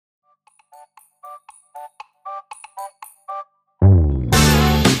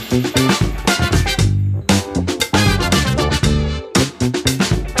Welcome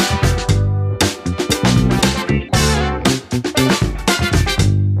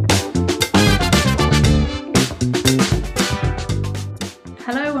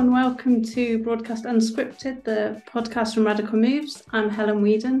to Broadcast Unscripted, the podcast from Radical Moves. I'm Helen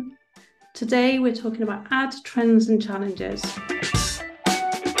Whedon. Today we're talking about ad trends and challenges.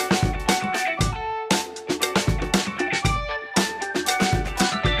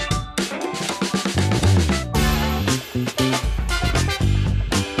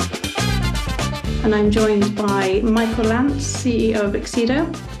 And I'm joined by Michael Lantz, CEO of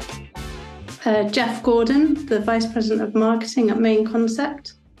Accedo, Geoff Gordon, the Vice President of Marketing at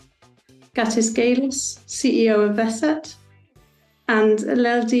MainConcept, Gatis Gailis, CEO of Veset, and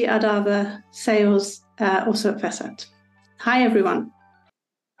Lelde Ardava, Sales, also at Veset. Hi, everyone.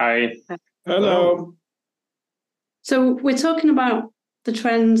 Hi. Hello. So we're talking about the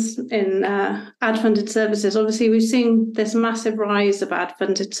trends in ad-funded services. Obviously, we've seen this massive rise of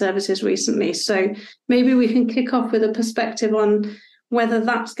ad-funded services recently. So maybe we can kick off with a perspective on whether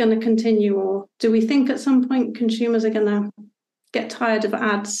that's going to continue, or do we think at some point consumers are going to get tired of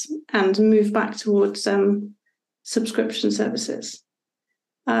ads and move back towards subscription services?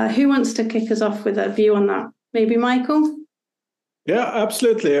 Who wants to kick us off with a view on that? Maybe Michael? Yeah,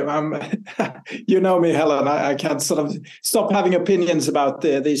 absolutely. You know me, Helen. I can't sort of stop having opinions about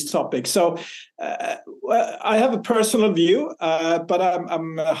these topics. So I have a personal view, but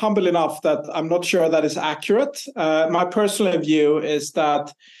I'm humble enough that I'm not sure that is accurate. My personal view is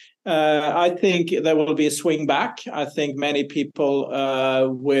that I think there will be a swing back. I think many people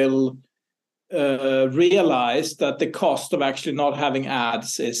will realize that the cost of actually not having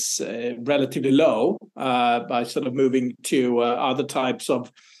ads is relatively low by sort of moving to other types of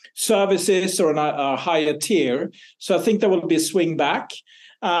services or a higher tier. So I think there will be a swing back.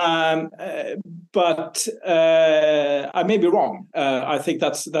 But I may be wrong. I think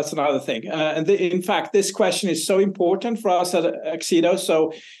that's another thing. In fact, this question is so important for us at Accedo.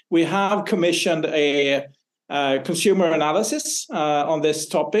 So we have commissioned a consumer analysis on this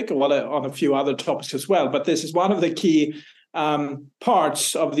topic, well, on a few other topics as well. But this is one of the key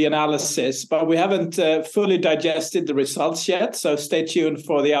parts of the analysis. But we haven't fully digested the results yet. So stay tuned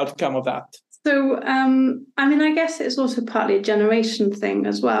for the outcome of that. So, I guess it's also partly a generation thing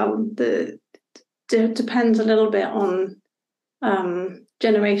as well. It depends a little bit on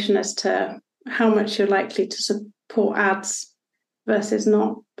generation as to how much you're likely to support ads versus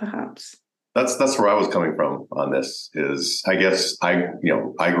not, perhaps. That's where I was coming from on this. Is I guess I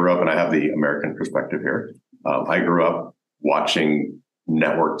grew up, and I have the American perspective here. I grew up watching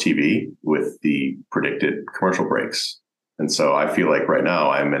network TV with the predicted commercial breaks, and so I feel like right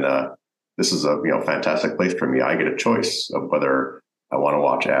now this is a fantastic place for me. I get a choice of whether I want to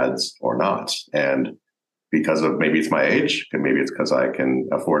watch ads or not. And because of maybe it's my age, and maybe it's because I can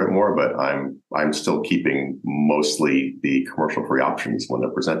afford it more, but I'm still keeping mostly the commercial-free options when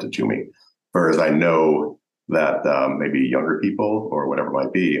they're presented to me. Whereas I know that maybe younger people or whatever it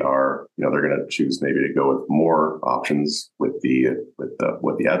might be are, they're going to choose maybe to go with more options with the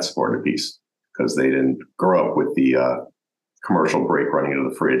ad-supported piece, because they didn't grow up with the commercial break running into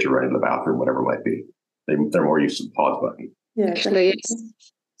the fridge or running to the bathroom, whatever it might be. They're more used to the pause button. Yeah, actually.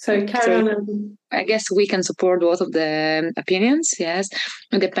 So carry on. I guess we can support both of the opinions. Yes,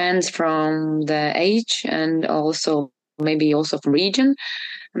 it depends from the age and also maybe also from region.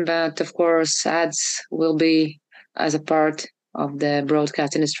 But of course, ads will be as a part of the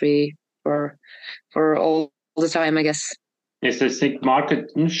broadcast industry for all the time, I guess. Yes, I think market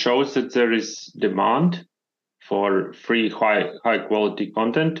shows that there is demand for free, high quality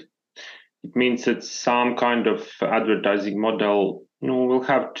content. It means that some kind of advertising model will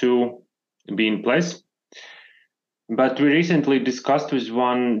have to be in place. But we recently discussed with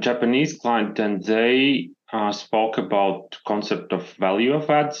one Japanese client, and they spoke about concept of value of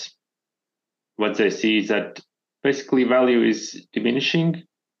ads. What they see is that basically value is diminishing,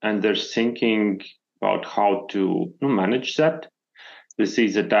 and they're thinking about how to manage that. We see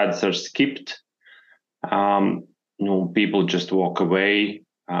that ads are skipped. People just walk away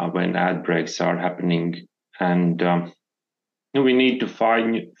when ad breaks are happening, and we need to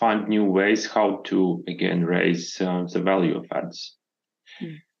find new ways how to again raise the value of ads.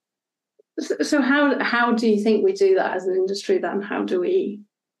 So how do you think we do that as an industry then? How do we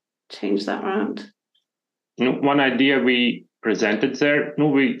change that around? One idea we presented there,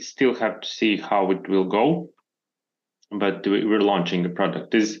 we still have to see how it will go, but we're launching a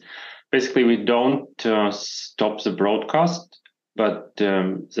product. Is basically we don't stop the broadcast, but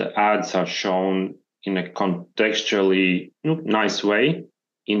the ads are shown in a contextually nice way.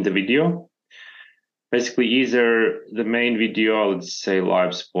 in the video. Basically, either the main video, let's say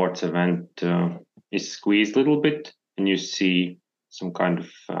live sports event, is squeezed a little bit, and you see some kind of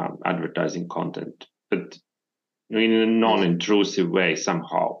advertising content, but in a non-intrusive way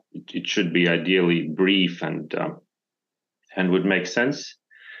somehow. It should be ideally brief and would make sense.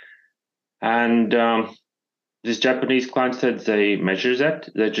 And this Japanese client said they measure that.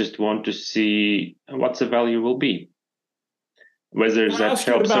 They just want to see what the value will be, whether that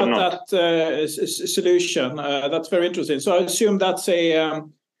helps or not. That solution, that's very interesting. So I assume that's a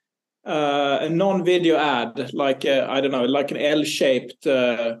non-video ad, like I don't know, like an L-shaped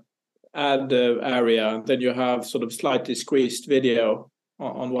ad area. Then you have sort of slightly squeezed video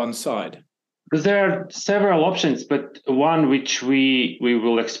on one side. There are several options, but one which we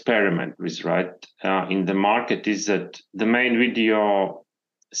will experiment with, right, in the market is that the main video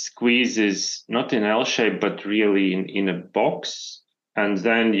squeezes not in L shape, but really in a box. And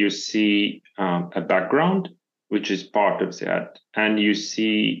then you see a background, which is part of the ad. And you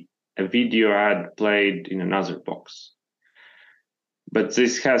see a video ad played in another box. But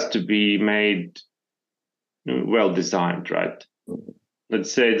this has to be made well designed, right?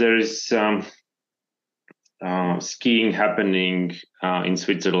 Let's say there is skiing happening in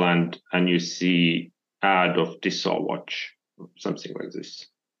Switzerland, and you see ad of Tissot watch, something like this.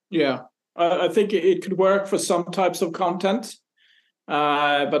 Yeah, I think it could work for some types of content,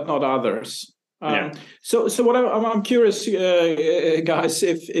 but not others. So what I'm curious, guys,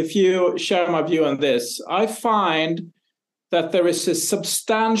 if you share my view on this. I find that there is a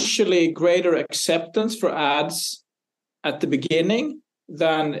substantially greater acceptance for ads at the beginning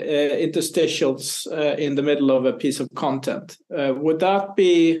than interstitials in the middle of a piece of content. Would that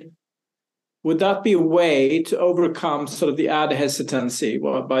be a way to overcome sort of the ad hesitancy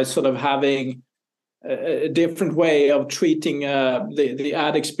by sort of having a different way of treating the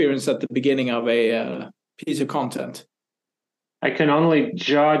ad experience at the beginning of a piece of content? I can only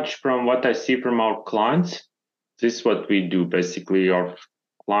judge from what I see from our clients. This is what we do. Basically, our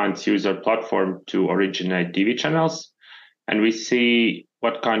clients use our platform to originate TV channels, and we see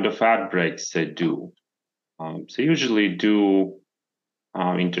what kind of ad breaks they do. They usually do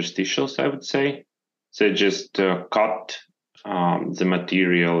interstitials, I would say. They just cut the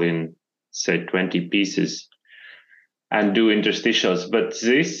material in, say, 20 pieces and do interstitials. But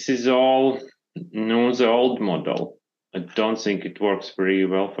this is all the old model. I don't think it works very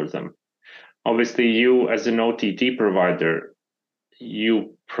well for them. Obviously, you as an OTT provider,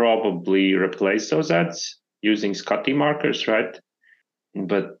 you probably replace those ads using Scotty markers, right?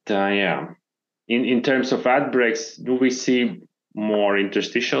 But in terms of ad breaks, do we see more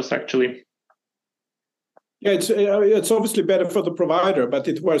interstitials actually? Yeah, it's obviously better for the provider, but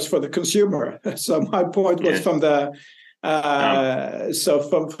it works for the consumer. So my point was from the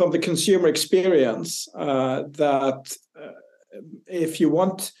from the consumer experience that if you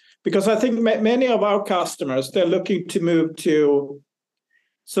want, because I think many of our customers, they're looking to move to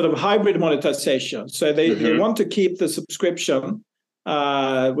sort of hybrid monetization. So they want to keep the subscription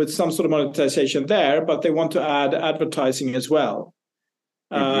with some sort of monetization there, but they want to add advertising as well.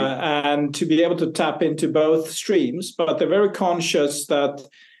 And to be able to tap into both streams, but they're very conscious that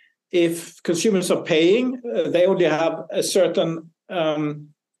if consumers are paying, they only have a certain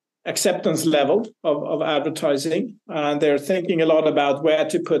acceptance level of advertising, and they're thinking a lot about where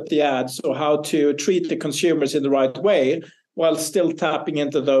to put the ads or how to treat the consumers in the right way while still tapping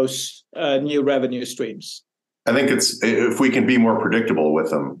into those new revenue streams. I think it's, if we can be more predictable with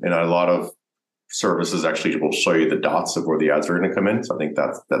them, and a lot of services actually will show you the dots of where the ads are going to come in. So I think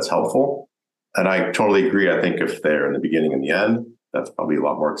that's helpful. And I totally agree. I think if they're in the beginning and the end, that's probably a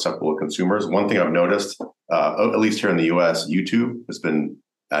lot more acceptable to consumers. One thing I've noticed, at least here in the US, YouTube has been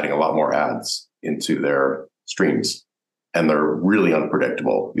adding a lot more ads into their streams, and they're really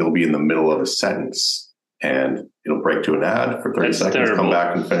unpredictable. You'll be in the middle of a sentence and it'll break to an ad for 30 seconds, terrible. Come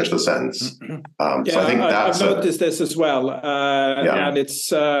back and finish the sentence. So I think I've noticed this as well. And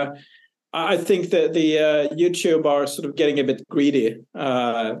it's, I think that the YouTube are sort of getting a bit greedy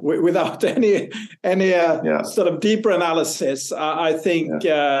without any sort of deeper analysis. I think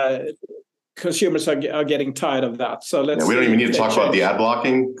consumers are getting tired of that. So let's. We don't even need to talk about the ad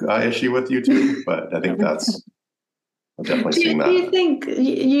blocking issue with YouTube, but I think that's I'm definitely seeing that. Do you think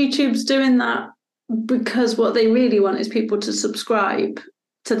YouTube's doing that because what they really want is people to subscribe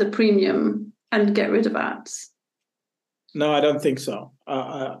to the premium and get rid of ads? No, I don't think so.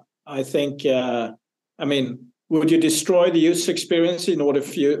 I think, would you destroy the user experience in order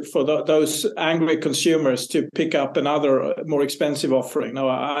for those angry consumers to pick up another more expensive offering? No,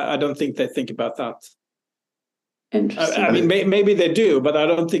 I don't think they think about that. Interesting. I mean, maybe they do, but I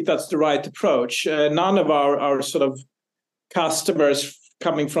don't think that's the right approach. None of our sort of customers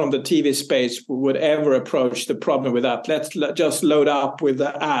coming from the TV space would ever approach the problem with that. Let's just load up with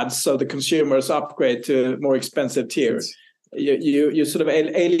the ads so the consumers upgrade to more expensive tiers. You sort of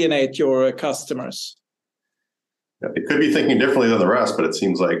alienate your customers. Yeah, it could be thinking differently than the rest, but it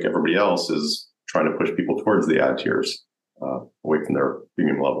seems like everybody else is trying to push people towards the ad tiers, away from their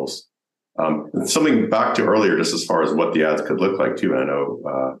premium levels. Something back to earlier, just as far as what the ads could look like too. And I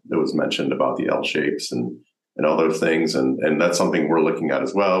know it was mentioned about the L shapes and all those things. And that's something we're looking at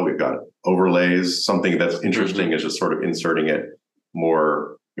as well. We've got overlays. Something that's interesting is just sort of inserting it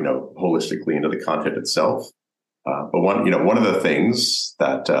more, holistically into the content itself. But one of the things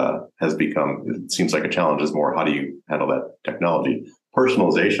that has become, it seems like a challenge, is more how do you handle that technology?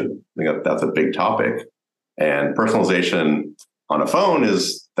 Personalization. I think that's a big topic. And personalization on a phone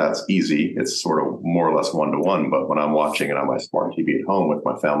that's easy. It's sort of more or less one-to-one. But when I'm watching it on my smart TV at home with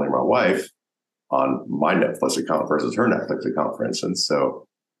my family or my wife, on my Netflix account versus her Netflix account, for instance. So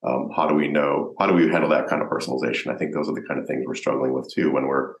how do we handle that kind of personalization? I think those are the kind of things we're struggling with too, when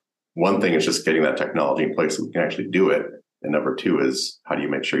one thing is just getting that technology in place so we can actually do it. And number two is, how do you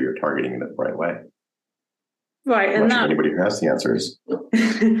make sure you're targeting it the right way? Right. I'm not sure anybody who has the answers.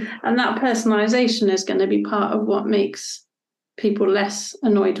 And that personalization is going to be part of what makes people less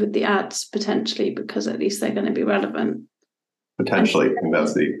annoyed with the ads, potentially, because at least they're going to be relevant. Potentially. And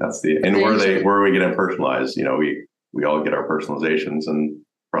that's the and where are we getting personalized? We all get our personalizations and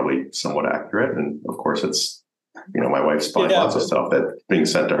probably somewhat accurate. And of course it's, my wife's buying lots of stuff that's being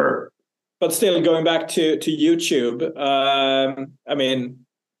sent to her. But still, going back to YouTube, I mean,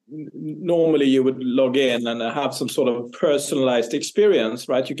 normally you would log in and have some sort of personalized experience,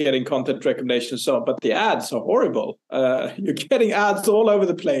 right? You're getting content recommendations, but the ads are horrible. You're getting ads all over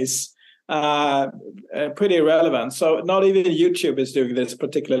the place. Pretty irrelevant. So not even YouTube is doing this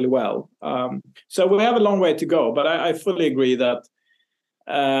particularly well. So we have a long way to go, but I fully agree that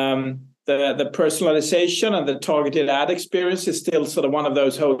the personalization and the targeted ad experience is still sort of one of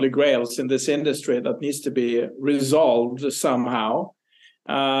those holy grails in this industry that needs to be resolved somehow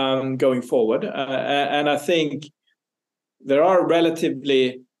going forward. And I think there are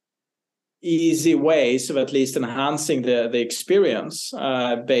relatively easy ways of at least enhancing the experience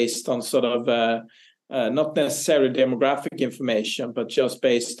based on sort of not necessarily demographic information, but just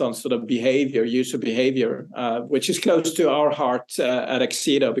based on sort of user behavior, which is close to our heart at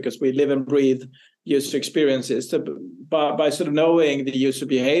Accedo, because we live and breathe user experiences. By sort of knowing the user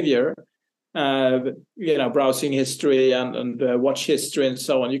behavior, browsing history and watch history and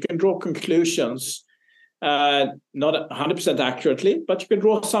so on, you can draw conclusions. Not 100% accurately, but you can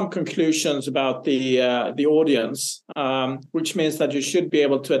draw some conclusions about the audience, which means that you should be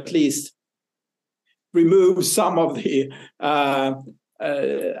able to at least remove some of the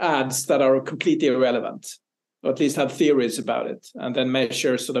ads that are completely irrelevant, or at least have theories about it, and then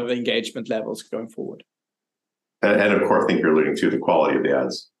measure sort of engagement levels going forward. And of course, I think you're alluding to the quality of the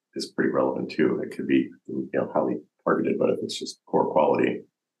ads is pretty relevant too. It could be highly targeted, but if it's just poor quality,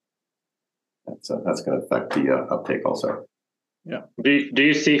 that's going to affect the uptake also. Yeah. Do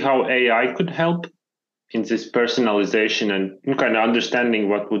you see how AI could help in this personalization and kind of understanding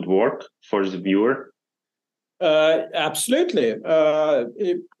what would work for the viewer? Absolutely. I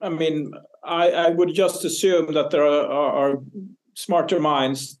mean, I would just assume that there are smarter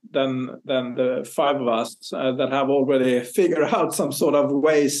minds than the five of us that have already figured out some sort of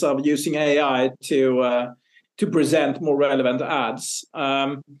ways of using AI to present more relevant ads.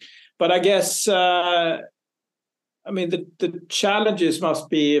 But I guess, the challenges must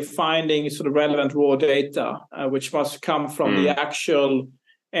be finding sort of relevant raw data, which must come from the actual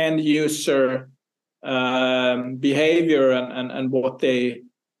end user behavior and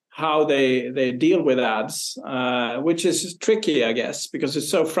how they deal with ads, which is tricky, I guess, because it's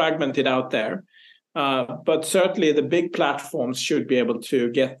so fragmented out there. But certainly the big platforms should be able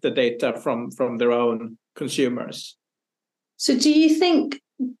to get the data from their own consumers. So do you think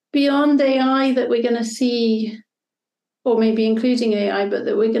beyond AI that we're going to see, or maybe including AI, but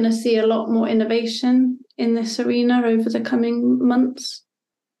that we're going to see a lot more innovation in this arena over the coming months?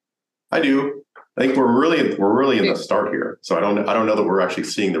 I do. I think we're really in the start here. So I don't know that we're actually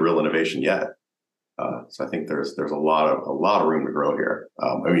seeing the real innovation yet. So I think there's a lot of room to grow here.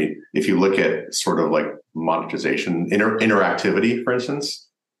 If you look at sort of like monetization, interactivity, for instance,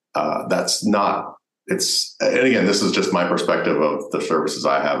 that's not. And again, this is just my perspective of the services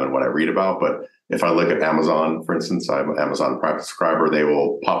I have and what I read about. But if I look at Amazon, for instance, I'm an Amazon Prime subscriber. They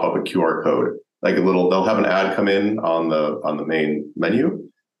will pop up a QR code, they'll have an ad come in on the main menu,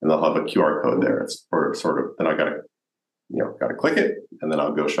 and they'll have a QR code there. It's for sort of, then I got to click it, and then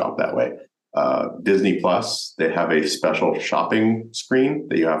I'll go shop that way. Disney Plus, they have a special shopping screen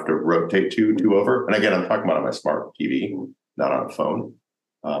that you have to rotate to over. And again, I'm talking about on my smart TV, not on a phone.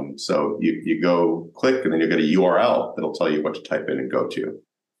 So you go click, and then you get a URL that'll tell you what to type in and go to.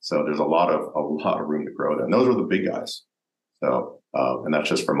 So there's a lot of room to grow there. And those are the big guys. So, and that's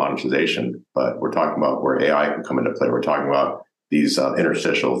just for monetization, but we're talking about where AI can come into play. We're talking about these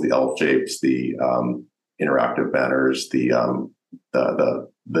interstitials, the L shapes, the interactive banners, the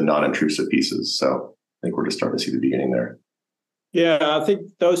non-intrusive pieces. So I think we're just starting to see the beginning there. Yeah, I think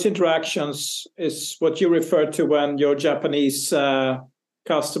those interactions is what you referred to when your Japanese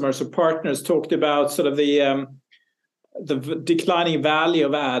customers or partners talked about sort of the declining value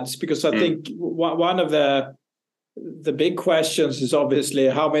of ads, because I think one of the big questions is obviously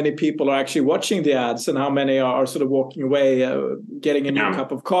how many people are actually watching the ads and how many are sort of walking away, getting a new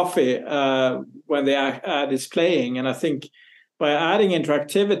cup of coffee when the ad is playing. And I think by adding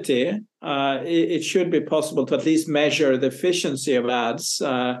interactivity, it should be possible to at least measure the efficiency of ads,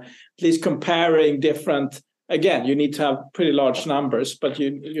 at least comparing different. Again, you need to have pretty large numbers, but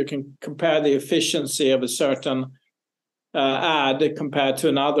you can compare the efficiency of a certain ad compared to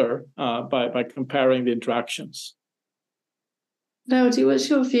another by comparing the interactions. Lelde, what's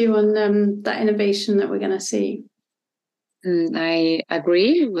your view on that innovation that we're going to see? I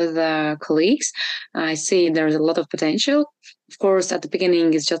agree with colleagues. I see there's a lot of potential. Of course, at the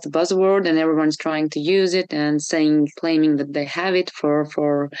beginning, it's just a buzzword and everyone's trying to use it and claiming that they have it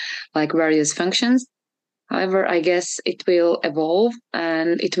for like various functions. However, I guess it will evolve,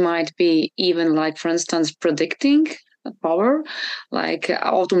 and it might be even like, for instance, predicting power, like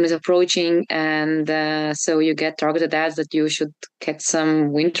autumn is approaching, and so you get targeted ads that you should get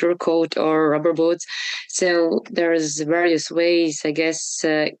some winter coat or rubber boots. So there's various ways, I guess,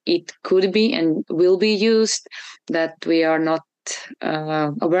 it could be and will be used that we are not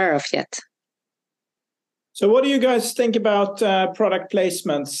aware of yet. So what do you guys think about product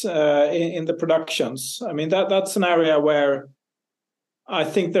placements in the productions? I mean, that's an area where I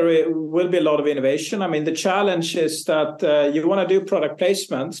think there will be a lot of innovation. I mean, the challenge is that you want to do product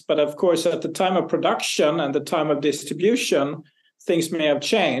placements, but of course, at the time of production and the time of distribution, things may have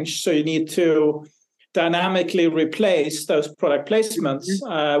changed. So you need to dynamically replace those product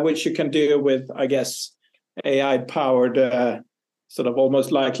placements, which you can do with, I guess, AI-powered sort of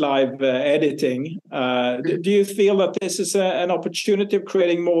almost like live editing. Do you feel that this is an opportunity of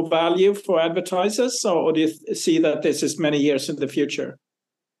creating more value for advertisers, or do you see that this is many years in the future?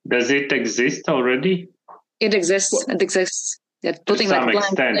 Does it exist already? It exists. It exists. To some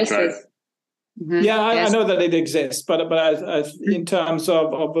extent, right? Mm-hmm. Yeah, I know that it exists, but in terms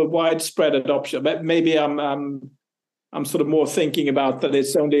of a widespread adoption, but maybe I'm sort of more thinking about that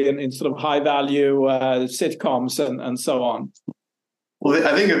it's only in sort of high value sitcoms and so on. Well,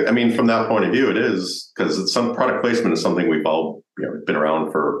 I think, I mean, from that point of view, it is, because some product placement is something we've all been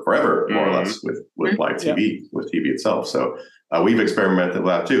around for forever, more or less, with live TV, with TV itself. So we've experimented with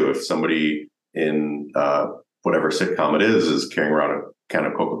that too. If somebody in whatever sitcom it is carrying around a can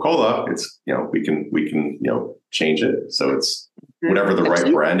of Coca-Cola, it's we can change it so it's whatever the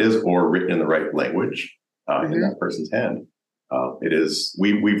right brand is, or written in the right language in that person's hand. It is.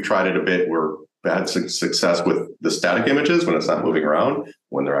 We've tried it a bit. We're had success with the static images when it's not moving around.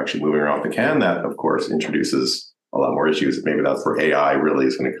 When they're actually moving around the can, that of course introduces a lot more issues. Maybe that's where AI really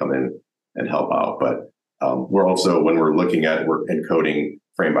is going to come in and help out. But we're also, when we're looking at, we're encoding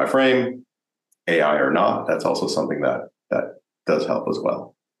frame by frame, AI or not, that's also something that does help as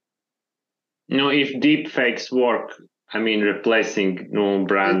well. If deep fakes work, I mean, replacing no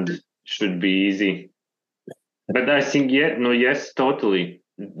brand should be easy. But I think, yes, totally.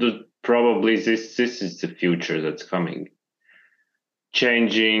 Probably this is the future that's coming.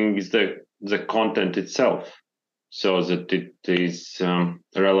 Changing the content itself so that it is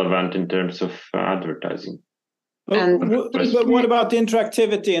relevant in terms of advertising. But what about the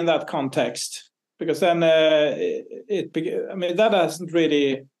interactivity in that context? Because then that hasn't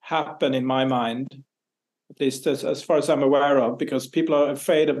really happened in my mind, at least as far as I'm aware of, because people are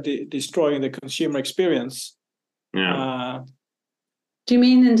afraid of destroying the consumer experience. Yeah. Do you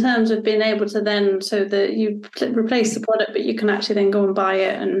mean in terms of being able to then, so that you replace the product, but you can actually then go and buy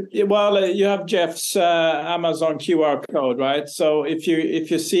it? And you have Jeff's Amazon QR code, right? So if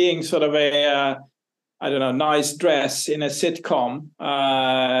you're seeing sort of a nice dress in a sitcom,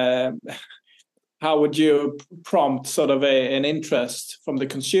 how would you prompt sort of an interest from the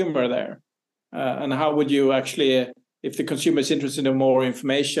consumer there? And how would you actually, if the consumer is interested in more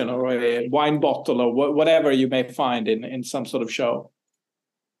information or a wine bottle or whatever you may find in some sort of show?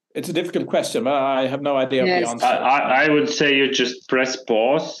 It's a difficult question, but I have no idea of the answer. I would say you just press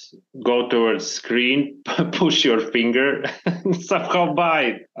pause, go towards screen, push your finger, and somehow buy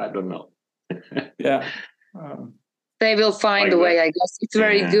it. I don't know. Yeah. They will find a way, I guess. It's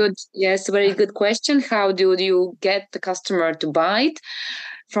very good. Yes, very good question. How do you get the customer to buy it?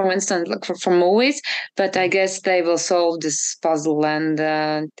 For instance, like from movies, but I guess they will solve this puzzle, and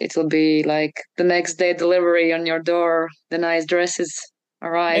it will be like the next day delivery on your door. The nice dresses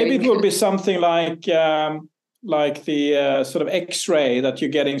arriving. Maybe it will be something like the sort of X-ray that you're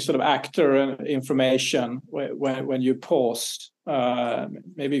getting sort of actor information when you pause.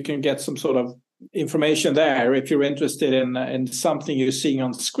 Maybe you can get some sort of information there if you're interested in something you're seeing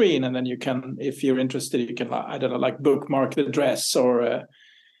on screen, and then you can, if you're interested, you can, I don't know, like bookmark the dress or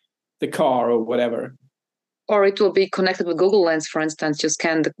the car or whatever. Or it will be connected with Google Lens, for instance. You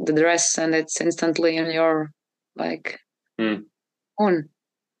scan the dress and it's instantly in your phone.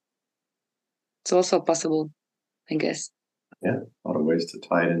 It's also possible, I guess. Yeah, a lot of ways to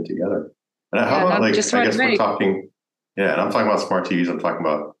tie it in together. And how about, like, I guess we're talking, and I'm talking about smart TVs, I'm talking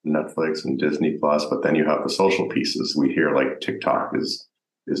about Netflix and Disney Plus, but then you have the social pieces. We hear like TikTok is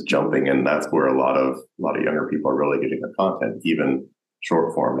jumping, and that's where a lot of younger people are really getting their content, even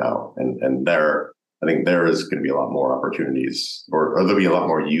short form now. And I think there is going to be a lot more opportunities, or there'll be a lot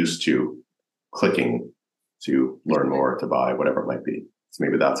more used to clicking to learn more, to buy, whatever it might be. So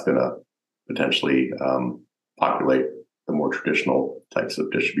maybe that's going to potentially populate the more traditional types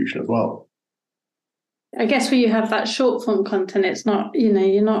of distribution as well. I guess where you have that short form content, it's not,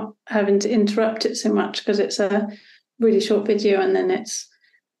 you're not having to interrupt it so much because it's a really short video and then it's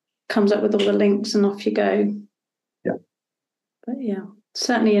comes up with all the links and off you go. Yeah. But yeah,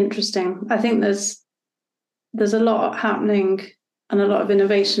 certainly interesting. I think there's a lot happening and a lot of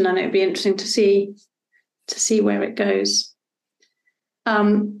innovation, and it'd be interesting to see where it goes.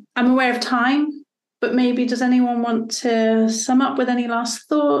 I'm aware of time, but maybe does anyone want to sum up with any last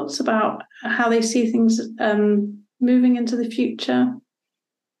thoughts about how they see things moving into the future?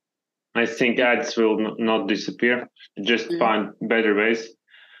 I think ads will not disappear, just find better ways.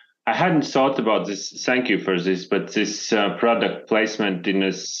 I hadn't thought about this, thank you for this, but this product placement in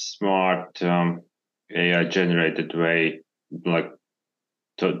a smart AI-generated way, like,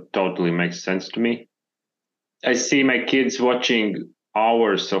 totally makes sense to me. I see my kids watching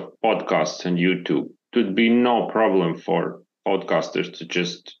hours of podcasts on YouTube. It would be no problem for podcasters to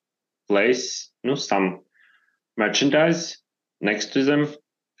just place some merchandise next to them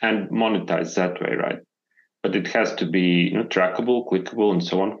and monetize that way, right? But it has to be trackable, clickable, and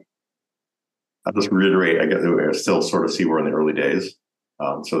so on. I'll just reiterate, I guess we still sort of see we're in the early days.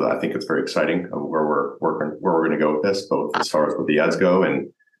 So that I think it's very exciting where we're going to go with this, both as far as where the ads go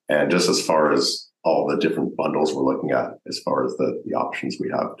and just as far as all the different bundles we're looking at, as far as the options we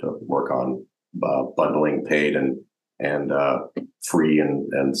have to work on, bundling paid and free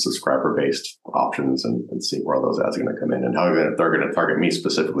and subscriber based options, and see where all those ads are going to come in and how they're going to target me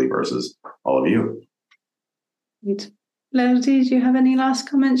specifically versus all of you. Lelde, do you have any last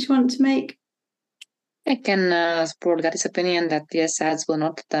comments you want to make? I can support Gatis' opinion that yes, ads will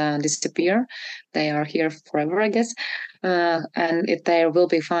not disappear. They are here forever, I guess. And if there will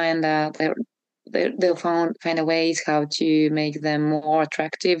be they'll find a ways how to make them more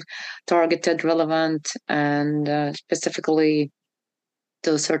attractive, targeted, relevant, and specifically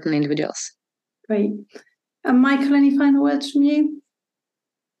to certain individuals. Great. And Michael, any final words from you?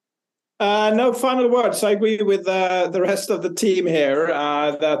 No final words. I agree with the rest of the team here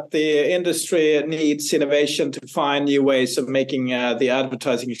that the industry needs innovation to find new ways of making the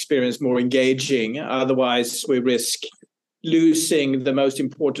advertising experience more engaging. Otherwise, we risk losing the most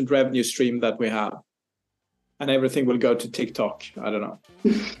important revenue stream that we have. And everything will go to TikTok. I don't know.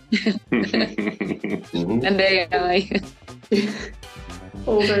 And AI.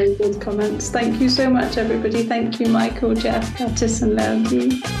 All very good comments. Thank you so much, everybody. Thank you, Michael, Geoff, Gatis, and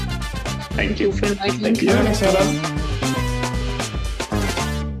Lelde. Thank you. For inviting Thank you.